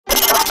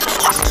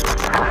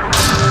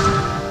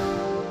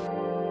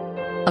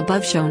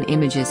Above shown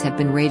images have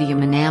been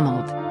radium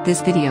enameled.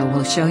 This video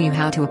will show you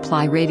how to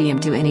apply radium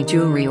to any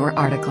jewelry or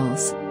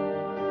articles.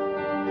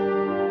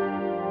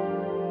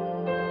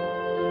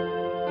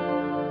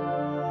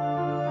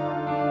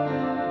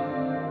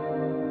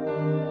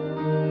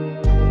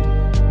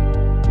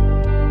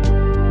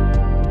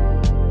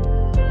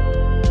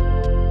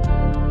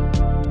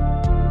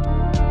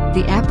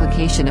 The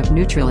application of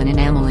neutral in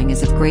enameling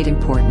is of great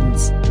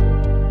importance.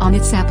 On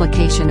its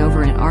application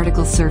over an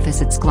article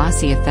surface, its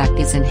glossy effect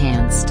is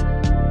enhanced.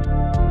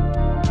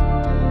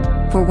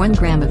 For 1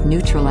 gram of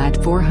neutral,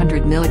 add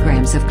 400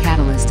 mg of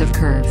catalyst of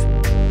curve.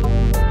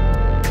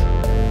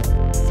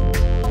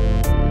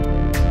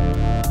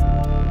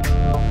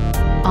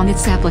 On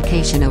its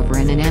application over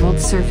an enameled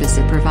surface,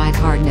 it provides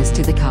hardness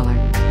to the color.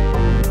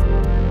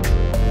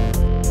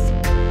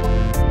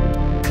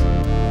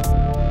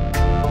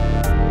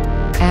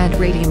 Add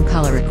radium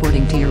color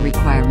according to your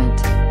requirement.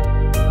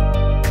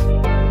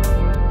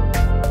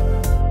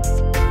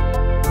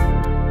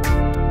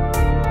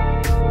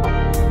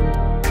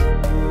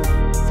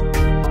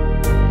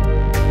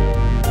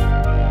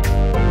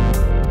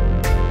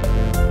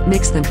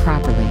 Mix them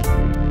properly.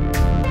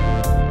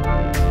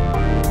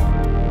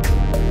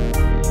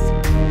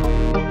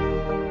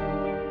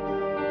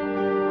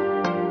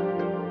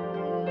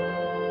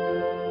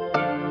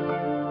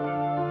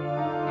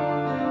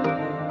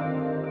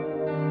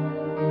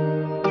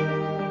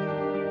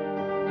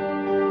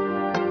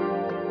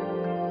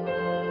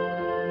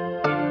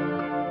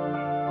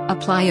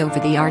 Apply over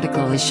the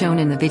article as shown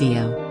in the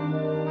video.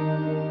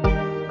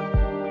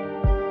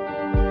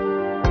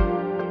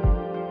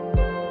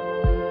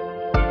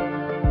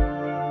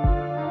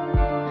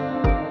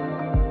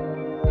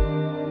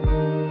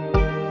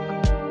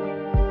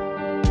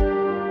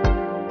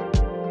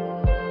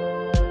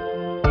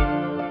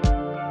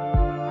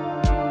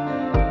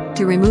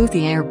 To remove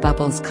the air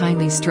bubbles,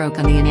 kindly stroke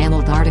on the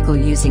enameled article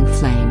using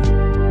flame.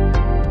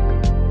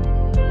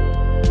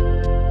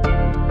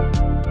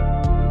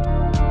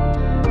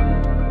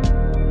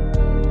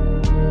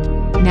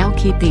 Now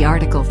keep the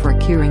article for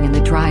curing in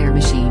the dryer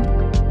machine.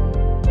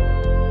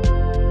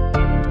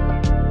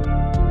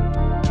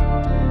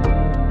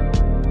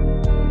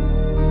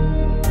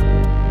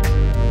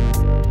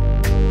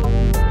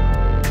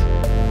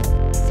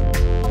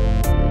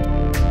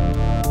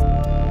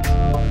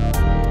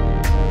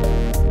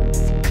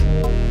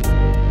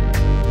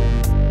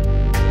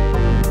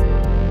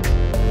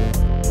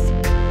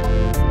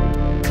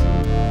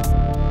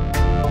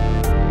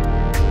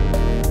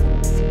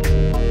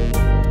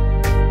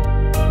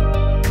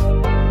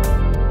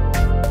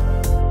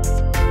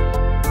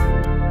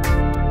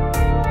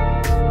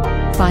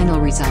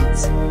 Final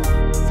results.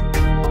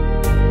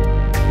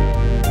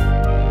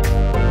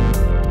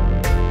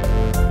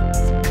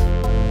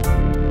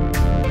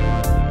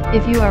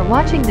 If you are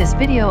watching this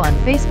video on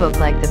Facebook,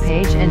 like the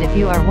page, and if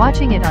you are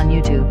watching it on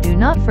YouTube, do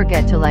not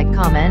forget to like,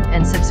 comment,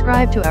 and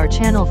subscribe to our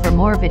channel for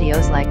more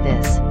videos like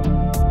this.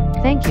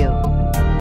 Thank you.